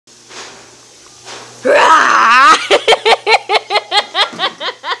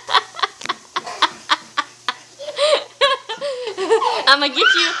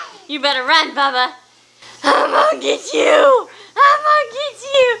run, Bubba. I'm gonna get you. I'm gonna get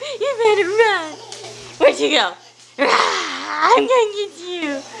you. You better run. Where'd you go? I'm gonna get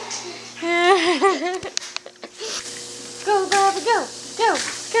you. Go, Bubba, go. Go,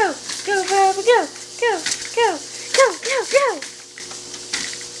 go, go, Bubba, go. Go, go, go, go, go.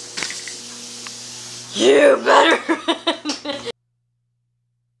 You better run.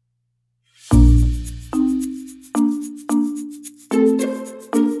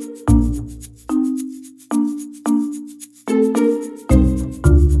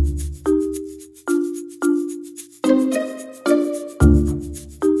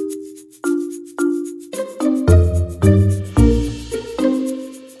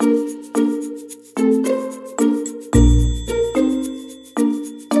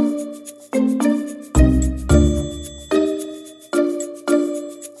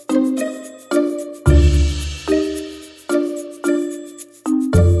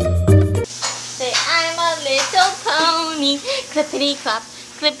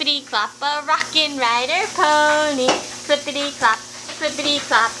 Clippity clop, a rockin' rider pony. Clippity clop,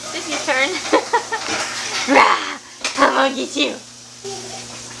 Sissy's turn. Rah! I'm gonna get you.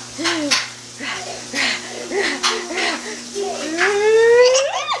 I'm gonna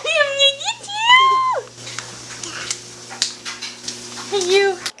get you.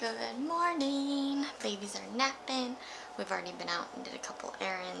 Good morning. Babies are napping. We've already been out and did a couple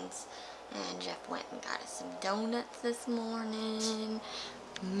errands. And Jeff went and got us some donuts this morning.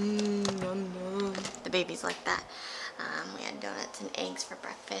 Yum, yum. The babies like that. We had donuts and eggs for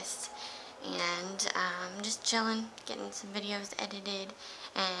breakfast. And just chilling, getting some videos edited.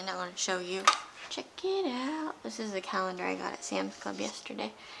 And I want to show you. Check it out. This is the calendar I got at Sam's Club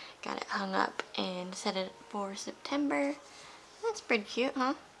yesterday. Got it hung up and set it for September. That's pretty cute,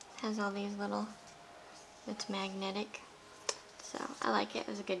 huh? Has all these little, it's magnetic. So I like it. It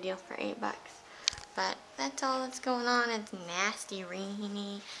was a good deal for $8. But that's all that's going on. It's nasty,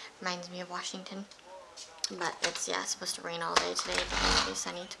 rainy. Reminds me of Washington. But it's, yeah, supposed to rain all day today, but it'll be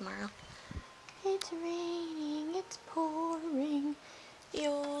sunny tomorrow. It's raining, it's pouring. The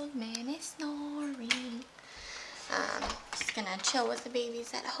old man is snoring. Just gonna chill with the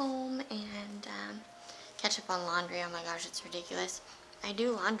babies at home and catch up on laundry. Oh my gosh, it's ridiculous. I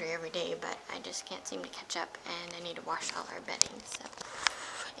do laundry every day, but I just can't seem to catch up, and I need to wash all our bedding, so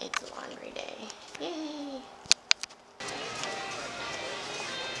it's laundry day. Yay!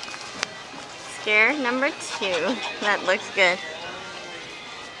 Scare number 2. That looks good.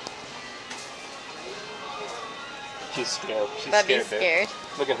 She's scared. Bubby's scared.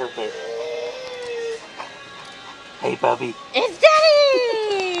 Look at her face. Hey, Bubby. It's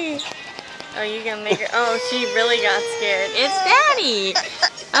Daddy! Oh, you gonna make her? Oh, she really got scared. It's Daddy!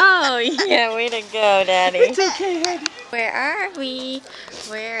 Oh, yeah, way to go, Daddy. It's okay, honey. Where are we?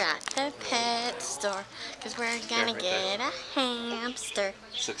 We're at the pet store, because we're gonna get a hamster.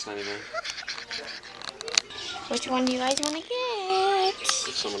 $6.99. Which one do you guys want to get?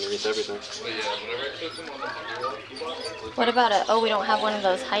 There's someone underneath everything. What about a, oh, we don't have one of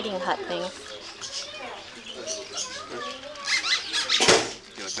those hiding hut things.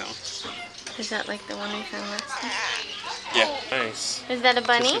 You like that one? Is that like the one we found last time? Yeah. Nice. Is that a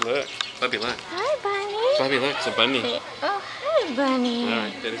bunny? Look. Bubby, look. Hi, Bunny. Bubby, look. It's a bunny. Say, oh, hi, Bunny.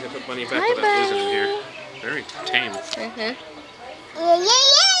 Alright, Daddy's gonna put Bunny back Hi, with that lizard in Bunny. here. Very tame.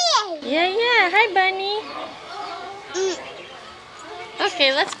 Yeah, yeah. Hi, Bunny.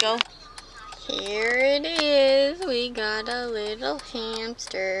 Okay, let's go. Here it is. We got a little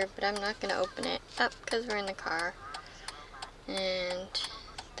hamster, but I'm not gonna open it up because we're in the car. And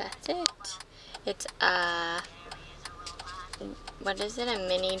that's it. It's what is it? A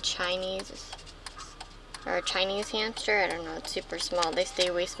mini Chinese or a Chinese hamster? I don't know. It's super small. They stay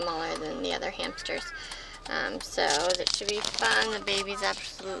way smaller than the other hamsters. So that should be fun. The babies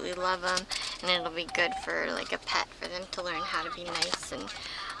absolutely love them, and it'll be good for like a pet for them to learn how to be nice and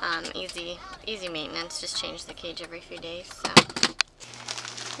easy maintenance. Just change the cage every few days. So,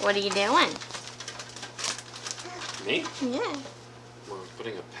 what are you doing? Me? Yeah. We're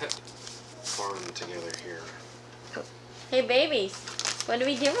putting a pet farm together here. Hey babies, what are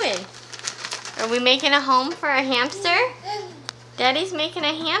we doing? Are we making a home for a hamster? Daddy's making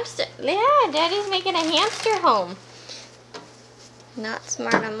a hamster. Yeah, Daddy's making a hamster home. Not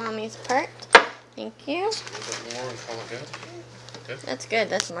smart on Mommy's part. Thank you. A little bit more and call it good. Good? That's good.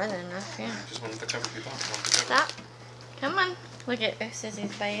 That's more than enough, yeah. Just wanted the cover to be bought. Want the cover. Stop. Come on. Look at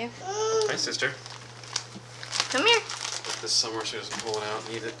Sissy's by you. Hi, sister. Come here. This summer she doesn't pull it out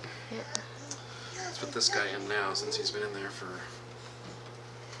and eat it. Yeah. Let's put this guy in now since he's been in there for...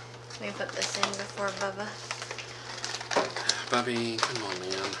 Let me put this in before Bubba. Bubby, come on,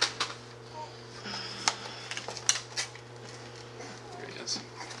 man.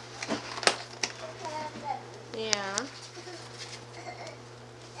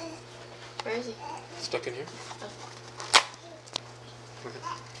 stuck in here?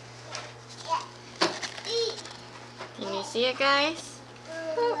 Can you see it, guys?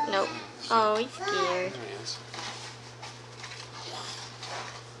 Oh, nope. Oh, he's scared. There he is.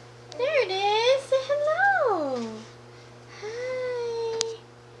 There it is. Say hello. Hi.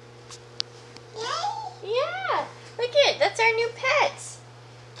 Yeah. Look it. That's our new pet.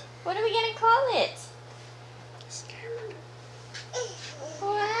 What are we going to call it? Scared.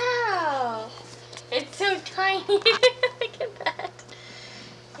 Wow. It's so tiny. Look at that.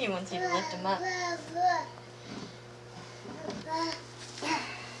 He wants you to lift him up.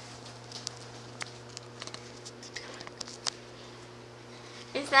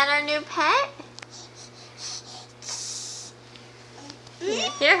 Is that our new pet?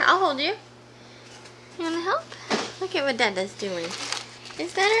 Here, I'll hold you. You want to help? Look at what Dada's doing.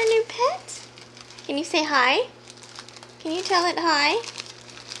 Is that our new pet? Can you say hi? Can you tell it hi?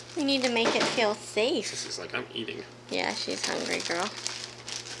 We need to make it feel safe. This is like, I'm eating. Yeah, she's hungry, girl.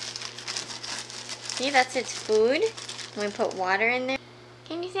 See, that's its food. We put water in there.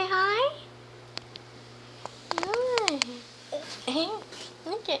 Can you say hi? Hi.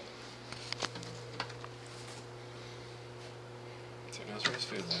 Look it. So he knows where his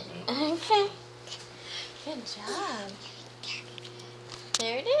food's at now. Okay. Good job.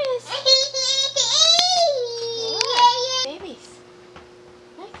 There it is. Look. Babies.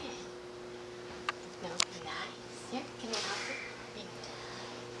 Look it. No, be nice. Here, can I help you?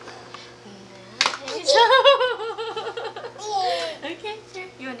 Be nice. Okay, sure.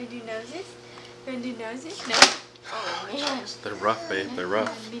 You want to do noses? You want to do noses? No. Oh, man. They're rough, babe. They're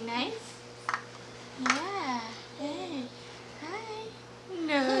rough. Be nice. Yeah. Hey. Hi.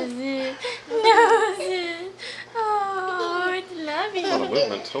 Noses. Noses. Oh, it's lovely. A lot of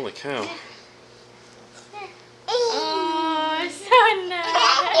movement. Holy cow. Oh, so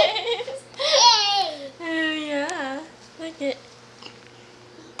nice. Oh, yeah. Look it.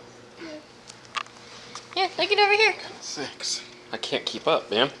 Here, look it over here. 6. I can't keep up,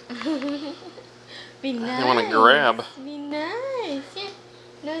 man. Be nice. I want to grab. Be nice. Yeah.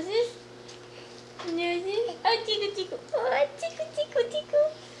 Noses. Noses. Oh, tickle, tickle. Oh, tickle, tickle,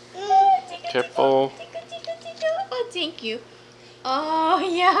 tickle. Oh, tickle, Careful. tickle, tickle, tickle. Oh, thank you. Oh,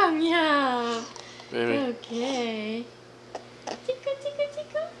 yum, yum. Baby. Okay. Tickle, tickle,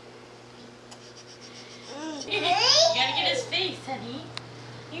 tickle. You gotta get his face, honey.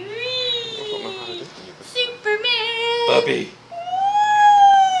 I don't know how to do anything. Superman. Bubby.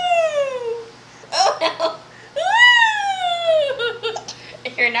 Oh no!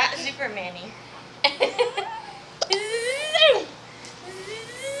 You're not Superman-y.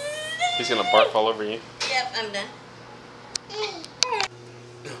 He's gonna barf all over you. Yep, I'm done.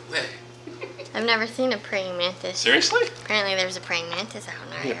 No way. I've never seen a praying mantis. Seriously? Apparently there's a praying mantis out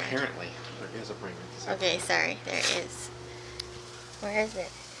in our yard. Apparently. There is a brain. Okay, sorry, there is. Where is it?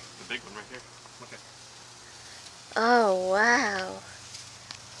 The big one right here. Okay. Oh, wow.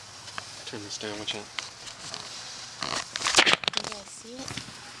 Turn this down, watch out. You guys see it?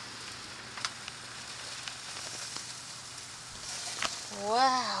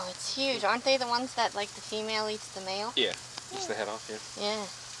 Wow, it's huge. Aren't they the ones that, like, the female eats the male? Yeah. Just the head off, yeah. Yeah.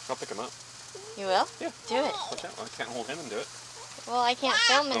 I'll pick him up. You will? Yeah. Do it. Watch out. I can't hold him and do it. Well, I can't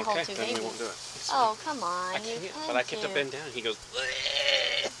film and hold two then we babies. won't do it. Oh, come on. I you can't, but I kept to bend down. He goes,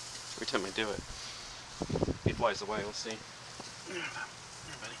 "Bleh." Every time I do it. He flies away. Let's see. Here,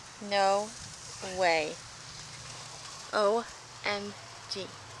 buddy. No way. OMG.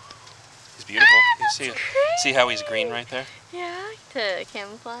 He's beautiful. You see how he's green right there? Yeah, to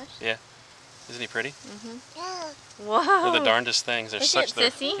camouflage. Yeah. Isn't he pretty? Mm-hmm. Yeah. Whoa. They're the darndest things. Look at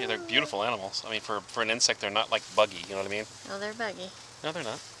Sissy. Yeah, they're beautiful animals. I mean, for an insect, they're not like buggy. You know what I mean? Oh, they're buggy. No, they're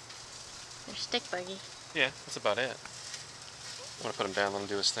not. They're stick buggy. Yeah, that's about it. I'm gonna put him down. Let him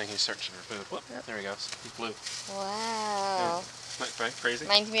do his thing. He's searching for food. Whoop, Yep. there he goes. He flew. Wow. Yeah. Right, crazy?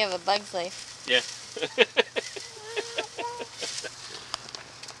 Reminds me of a bug's life. Yeah.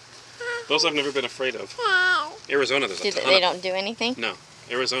 Those I've never been afraid of. Arizona, there's a ton of them. They don't do anything? No.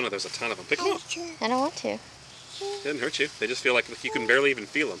 Arizona, there's a ton of them. Pick them up. I don't want to. It doesn't hurt you. They just feel like you can barely even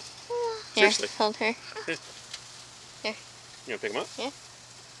feel them. Here, Seriously. hold her. Here. Here. You gonna pick them up? Yeah.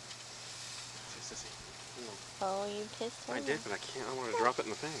 Sissy. Oh, you kissed her? I did, but I can't. I want to drop it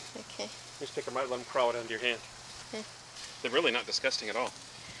in the thing. Okay. Just pick them right, let them crawl it under your hand. Okay. They're really not disgusting at all.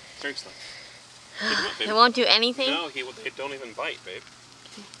 Seriously. Pick 'em up, baby. It won't do anything? No, they don't even bite, babe.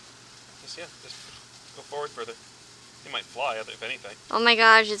 Just go forward further. He might fly, if anything. Oh my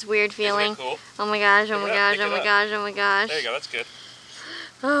gosh, it's weird feeling. Isn't that cool? Oh my gosh, oh my Pick it up, gosh, pick oh it my up. gosh, oh my gosh. There you go, that's good.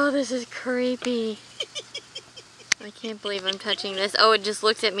 Oh, this is creepy. I can't believe I'm touching this. Oh, it just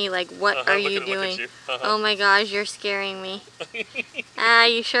looked at me like, what are you doing? Oh my gosh, you're scaring me. Ah,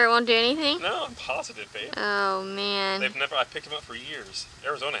 you sure it won't do anything? No, I'm positive, babe. Oh man. I picked them up for years.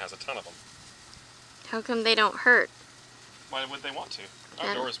 Arizona has a ton of them. How come they don't hurt? Why would they want to?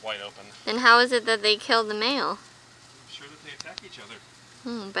 Our door is wide open. Then how is it that they kill the male? I'm sure that they attack each other.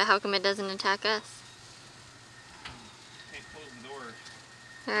 But how come it doesn't attack us? Can't close the door.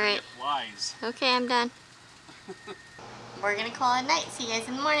 Alright. Flies. Okay, I'm done. We're gonna call it night. See you guys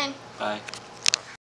in the morning. Bye.